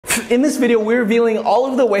In this video, we're revealing all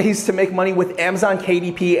of the ways to make money with Amazon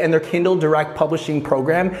KDP and their Kindle Direct Publishing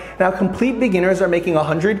program. Now, complete beginners are making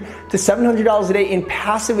 $100 to $700 a day in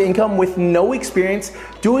passive income with no experience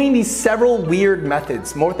doing these several weird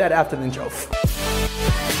methods. More with that after the intro.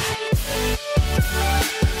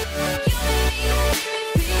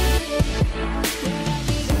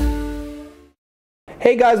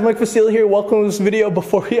 Hey guys, Mike Vestil here. Welcome to this video.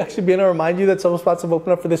 Before we actually begin, I remind you that some spots have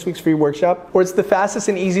opened up for this week's free workshop, where it's the fastest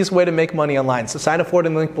and easiest way to make money online. So sign up for it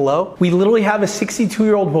in the link below. We literally have a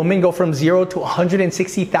 62-year-old woman go from $0 to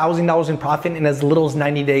 $160,000 in profit in as little as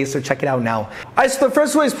 90 days. So check it out now. All right, so the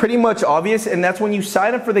first way is pretty much obvious, and that's when you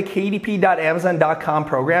sign up for the kdp.amazon.com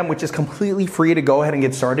program, which is completely free to go ahead and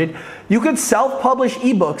get started. You could self-publish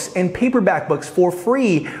ebooks and paperback books for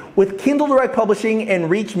free with Kindle Direct Publishing and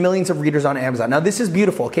reach millions of readers on Amazon. Now, this is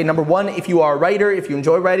beautiful, okay? Number one, if you are a writer, if you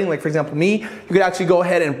enjoy writing, like for example me, you could actually go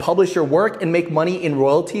ahead and publish your work and make money in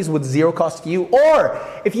royalties with zero cost to you. Or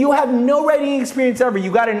if you have no writing experience ever,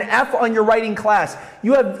 you got an F on your writing class,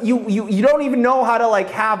 you don't even know how to like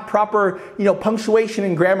have proper, punctuation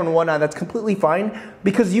and grammar and whatnot, that's completely fine,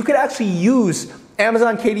 because you could actually use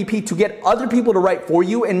Amazon KDP to get other people to write for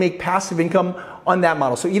you and make passive income on that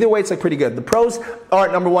model. So either way, it's like pretty good. The pros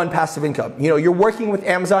are, number one, passive income. You're working with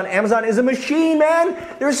Amazon. Amazon is a machine, man.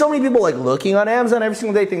 There's so many people like looking on Amazon every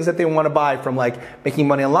single day, things that they want to buy, from like making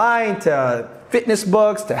money online to fitness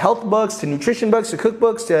books, to health books, to nutrition books, to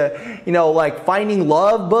cookbooks, to, like finding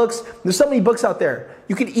love books. There's so many books out there.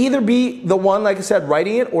 You could either be the one, like I said,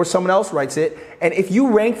 writing it, or someone else writes it. And if you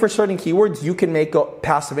rank for certain keywords, you can make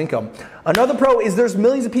passive income. Another pro is there's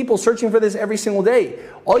millions of people searching for this every single day.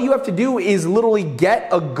 All you have to do is literally get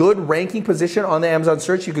a good ranking position on the Amazon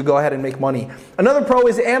search. You could go ahead and make money. Another pro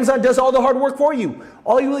is Amazon does all the hard work for you.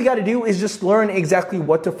 All you really got to do is just learn exactly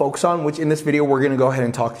what to focus on, which in this video we're going to go ahead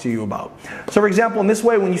and talk to you about. So for example, in this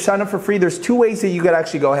way, when you sign up for free, there's two ways that you could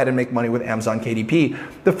actually go ahead and make money with Amazon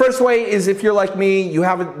KDP. The first way is, if you're like me, you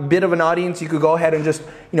have a bit of an audience, you could go ahead and just,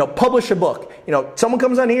 publish a book. Someone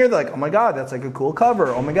comes on here, they're like, oh my God, that's like a cool cover.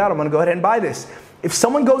 Oh my God, I'm going to go ahead and buy this. If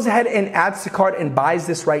someone goes ahead and adds to cart and buys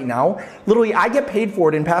this right now, literally I get paid for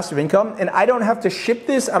it in passive income, and I don't have to ship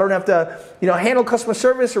this. I don't have to, handle customer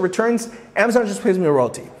service or returns. Amazon just pays me a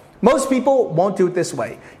royalty. Most people won't do it this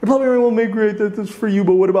way. You're probably going, well, make great, that's for you,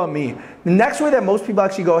 but what about me? The next way that most people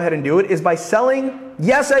actually go ahead and do it is by selling,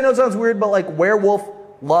 yes, I know it sounds weird, but like werewolf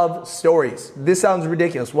love stories. This sounds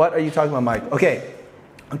ridiculous. What are you talking about, Mike? Okay.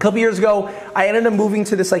 A couple years ago, I ended up moving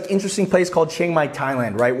to this like interesting place called Chiang Mai,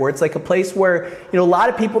 Thailand, right? Where it's like a place where, a lot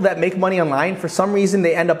of people that make money online, for some reason,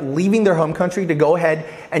 they end up leaving their home country to go ahead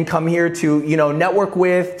and come here to, network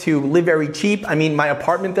with, to live very cheap. I mean, my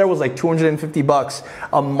apartment there was like $250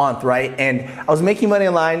 a month, right? And I was making money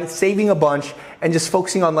online, saving a bunch, and just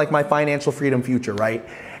focusing on like my financial freedom future, right?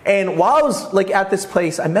 And while I was like at this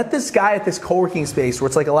place, I met this guy at this co-working space where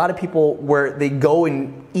it's like a lot of people where they go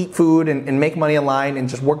and eat food and make money online and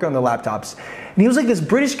just work on their laptops. And he was like this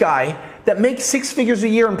British guy that makes 6 figures a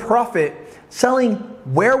year in profit selling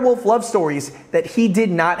werewolf love stories that he did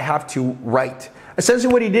not have to write.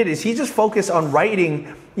 Essentially what he did is he just focused on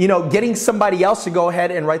writing, getting somebody else to go ahead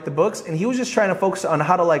and write the books. And he was just trying to focus on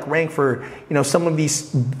how to like rank for, some of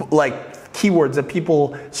these like keywords that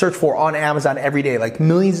people search for on Amazon every day. Like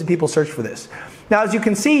millions of people search for this. Now, as you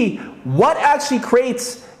can see, what actually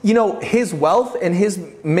creates, his wealth and his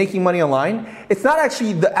making money online, it's not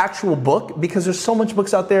actually the actual book, because there's so much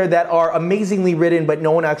books out there that are amazingly written, but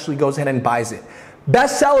no one actually goes ahead and buys it.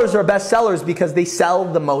 Bestsellers are bestsellers because they sell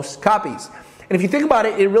the most copies. And if you think about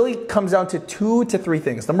it, it really comes down to 2 to 3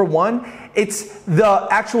 things. Number one, it's the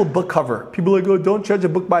actual book cover. People are like, oh, don't judge a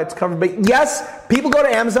book by its cover. But yes, people go to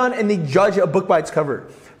Amazon and they judge a book by its cover.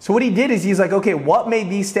 So what he did is he's like, okay, what made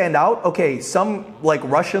these stand out? Okay, some like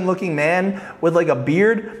Russian looking man with like a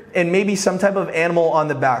beard and maybe some type of animal on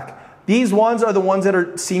the back. These ones are the ones that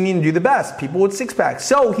are seeming to do the best, people with 6-packs.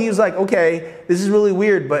 So he was like, okay, this is really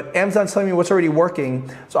weird, but Amazon's telling me what's already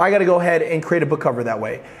working, so I gotta go ahead and create a book cover that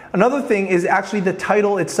way. Another thing is actually the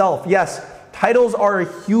title itself. Yes, titles are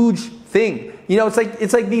a huge thing.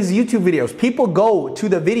 It's like these YouTube videos. People go to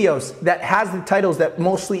the videos that has the titles that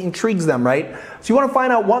mostly intrigues them, right? So you wanna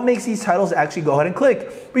find out what makes these titles actually go ahead and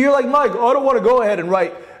click. But you're like, Mike, I don't wanna go ahead and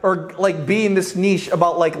write or like be in this niche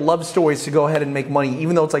about like love stories to go ahead and make money,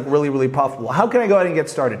 even though it's like really, really profitable. How can I go ahead and get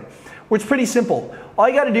started? Well, it's pretty simple. All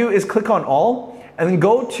you gotta do is click on all and then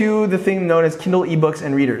go to the thing known as Kindle eBooks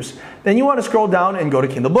and Readers. Then you wanna scroll down and go to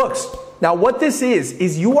Kindle Books. Now what this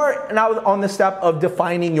is you are now on the step of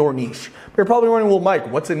defining your niche. You're probably wondering, well,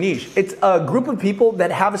 Mike, what's a niche? It's a group of people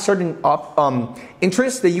that have a certain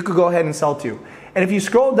interest that you could go ahead and sell to. And if you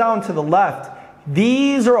scroll down to the left,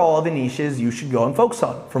 These are all the niches you should go and focus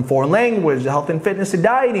on. From foreign language, to health and fitness, to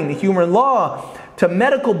dieting, to humor and law, to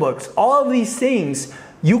medical books, all of these things,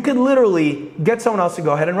 you could literally get someone else to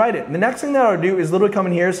go ahead and write it. The next thing that I would do is literally come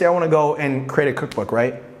in here, say I want to go and create a cookbook,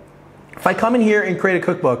 right? If I come in here and create a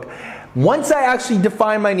cookbook, once I actually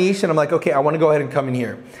define my niche and I'm like, okay, I want to go ahead and come in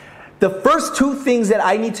here. The first two things that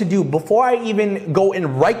I need to do before I even go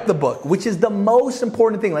and write the book, which is the most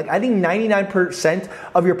important thing, like I think 99%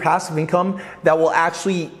 of your passive income that will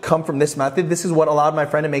actually come from this method, this is what allowed my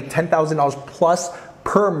friend to make $10,000 plus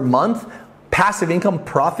per month passive income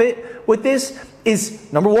profit with this,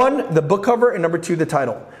 is number one, the book cover, and number two, the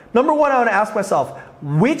title. Number one, I want to ask myself,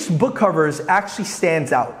 which book covers actually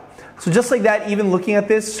stands out? So just like that, even looking at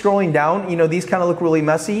this, scrolling down, you know, these kind of look really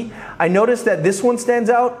messy. I noticed that this one stands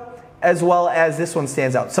out as well as this one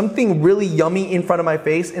stands out. Something really yummy in front of my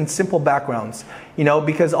face and simple backgrounds, you know,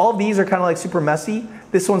 because all of these are kind of like super messy.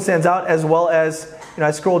 This one stands out as well as, you know,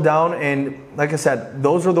 I scroll down and like I said,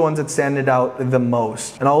 those are the ones that stand out the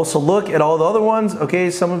most. And I'll also look at all the other ones. Okay,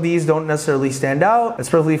 some of these don't necessarily stand out. That's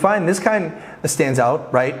perfectly fine. This kind stands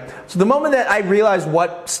out, right? So the moment that I realize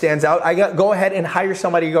what stands out, go ahead and hire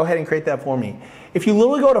somebody to go ahead and create that for me. If you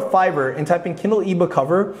literally go to Fiverr and type in Kindle ebook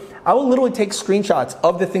cover, I will literally take screenshots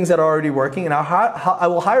of the things that are already working, and I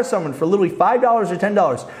will hire someone for literally $5 or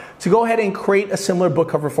 $10 to go ahead and create a similar book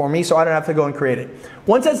cover for me so I don't have to go and create it.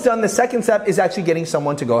 Once that's done, the second step is actually getting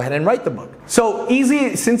someone to go ahead and write the book. So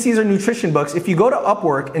easy, since these are nutrition books, if you go to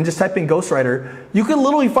Upwork and just type in ghostwriter, you can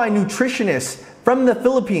literally find nutritionists from the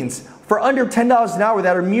Philippines for under $10 an hour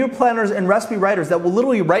that are meal planners and recipe writers that will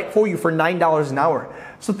literally write for you for $9 an hour.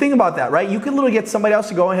 So think about that, right? You can literally get somebody else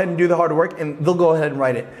to go ahead and do the hard work and they'll go ahead and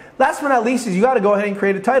write it. Last but not least is you got to go ahead and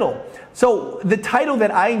create a title. So the title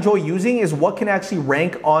that I enjoy using is what can actually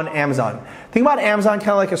rank on Amazon. Think about Amazon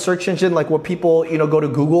kind of like a search engine, like what people, you know, go to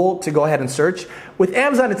Google to go ahead and search. With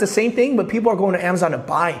Amazon, it's the same thing, but people are going to Amazon to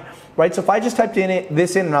buy, right? So if I just typed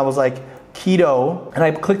this in and I was like keto and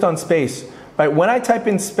I clicked on space, right? When I type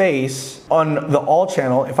in space on the all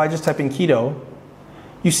channel, if I just type in keto,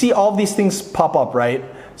 you see all of these things pop up, right?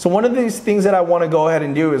 So one of these things that I want to go ahead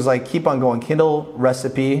and do is like keep on going, Kindle,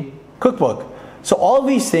 recipe, cookbook. So all of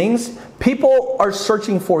these things, people are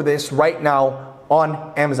searching for this right now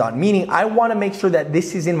on Amazon, meaning I want to make sure that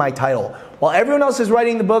this is in my title. While everyone else is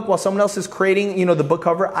writing the book, while someone else is creating, you know, the book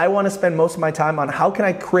cover, I want to spend most of my time on how can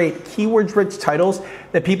I create keywords-rich titles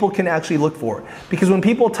that people can actually look for. Because when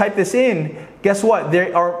people type this in, guess what?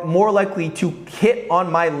 They are more likely to hit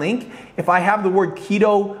on my link if I have the word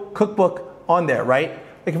keto cookbook on there, right?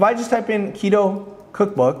 Like if I just type in keto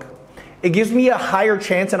cookbook, it gives me a higher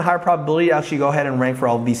chance and a higher probability to actually go ahead and rank for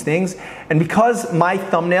all of these things. And because my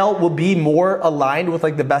thumbnail will be more aligned with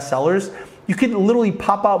like the best sellers, you could literally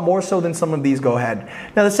pop out more so than some of these go ahead.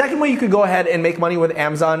 Now the second way you could go ahead and make money with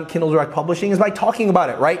Amazon Kindle Direct Publishing is by talking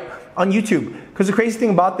about it, right? On YouTube. Because the crazy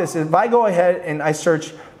thing about this is if I go ahead and I search,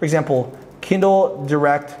 for example, Kindle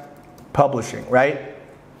Direct Publishing, right?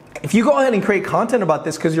 If you go ahead and create content about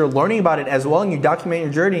this because you're learning about it as well and you document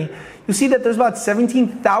your journey, you'll see that there's about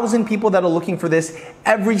 17,000 people that are looking for this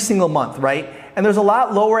every single month, right? And there's a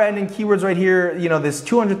lot lower end in keywords right here. You know, there's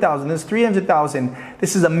 200,000, there's 300,000,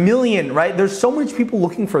 this is 1 million, right? There's so much people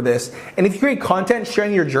looking for this. And if you create content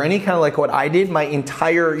sharing your journey, kind of like what I did, my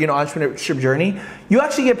entire, you know, entrepreneurship journey, you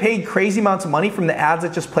actually get paid crazy amounts of money from the ads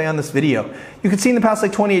that just play on this video. You can see in the past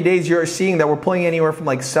like 28 days, you're seeing that we're pulling anywhere from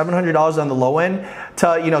like $700 on the low end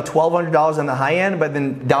to, you know, $1,200 on the high end, but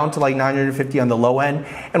then down to like $950 on the low end.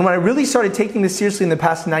 And when I really started taking this seriously in the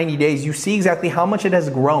past 90 days, you see exactly how much it has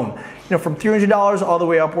grown. You know, from $300 all the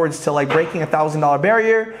way upwards to like breaking $1,000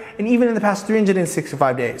 barrier, and even in the past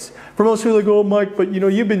 365 days. For most people, like, oh, Mike, but you know,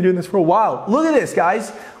 you've been doing this for a while. Look at this,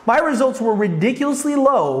 guys. My results were ridiculously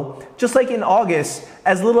low, just like in August,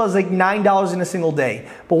 as little as like $9 in a single day.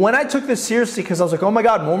 But when I took this seriously, because I was like, oh my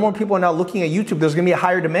God, more and more people are now looking at YouTube, there's gonna be a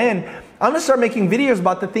higher demand. I'm gonna start making videos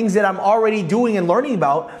about the things that I'm already doing and learning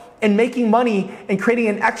about and making money and creating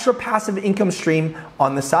an extra passive income stream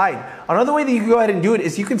on the side. Another way that you can go ahead and do it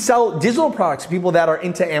is you can sell digital products to people that are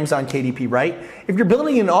into Amazon KDP, right? If you're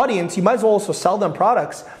building an audience, you might as well also sell them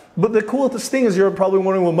products. But the coolest thing is you're probably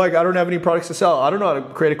wondering, well, Mike, I don't have any products to sell. I don't know how to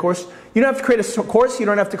create a course. You don't have to create a course. You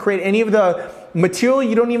don't have to create any of the material.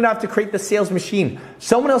 You don't even have to create the sales machine.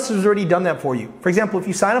 Someone else has already done that for you. For example, if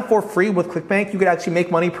you sign up for free with ClickBank, you could actually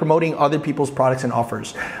make money promoting other people's products and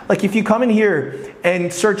offers. Like if you come in here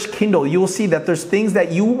and search Kindle, you will see that there's things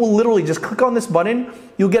that you will literally just click on this button,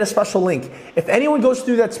 you'll get a special link. If anyone goes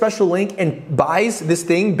through that special link and buys this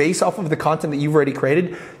thing based off of the content that you've already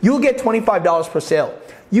created, you'll get $25 per sale.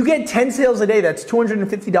 You get 10 sales a day, that's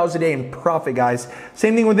 $250 a day in profit, guys.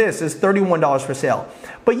 Same thing with this, is $31 per sale.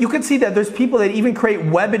 But you can see that there's people that even create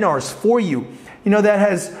webinars for you, that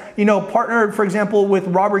has, partnered, for example, with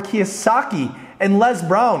Robert Kiyosaki and Les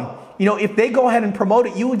Brown. If they go ahead and promote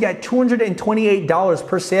it, you would get $228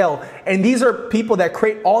 per sale. And these are people that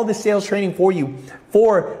create all the sales training for you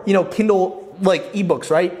for, Kindle like ebooks,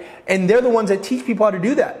 right? And they're the ones that teach people how to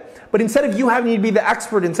do that. But instead of you having to be the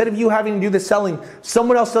expert, instead of you having to do the selling,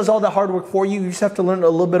 someone else does all the hard work for you. You just have to learn a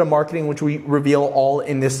little bit of marketing, which we reveal all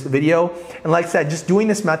in this video. And like I said, just doing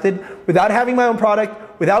this method without having my own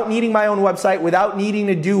product, without needing my own website, without needing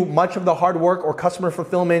to do much of the hard work or customer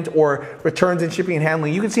fulfillment or returns and shipping and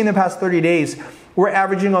handling. You can see in the past 30 days, we're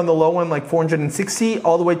averaging on the low end like 460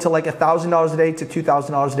 all the way to like $1,000 a day to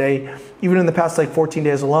 $2,000 a day. Even in the past like 14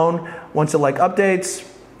 days alone, once it like updates,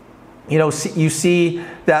 you see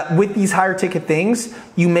that with these higher ticket things,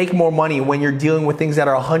 you make more money when you're dealing with things that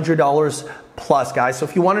are $100 plus, guys. So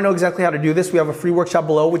if you want to know exactly how to do this, we have a free workshop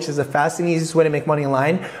below, which is the fast and easiest way to make money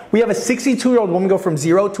online. We have a 62-year-old woman go from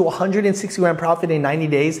 0 to 160 grand profit in 90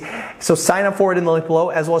 days. So sign up for it in the link below,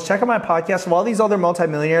 as well as check out my podcast of all these other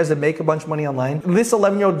multimillionaires that make a bunch of money online. This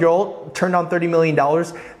 11-year-old girl turned on $30 million.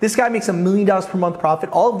 This guy makes $1 million per month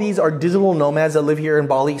profit. All of these are digital nomads that live here in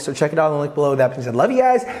Bali. So check it out in the link below. That being said, love you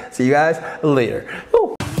guys. See you guys later. Ooh.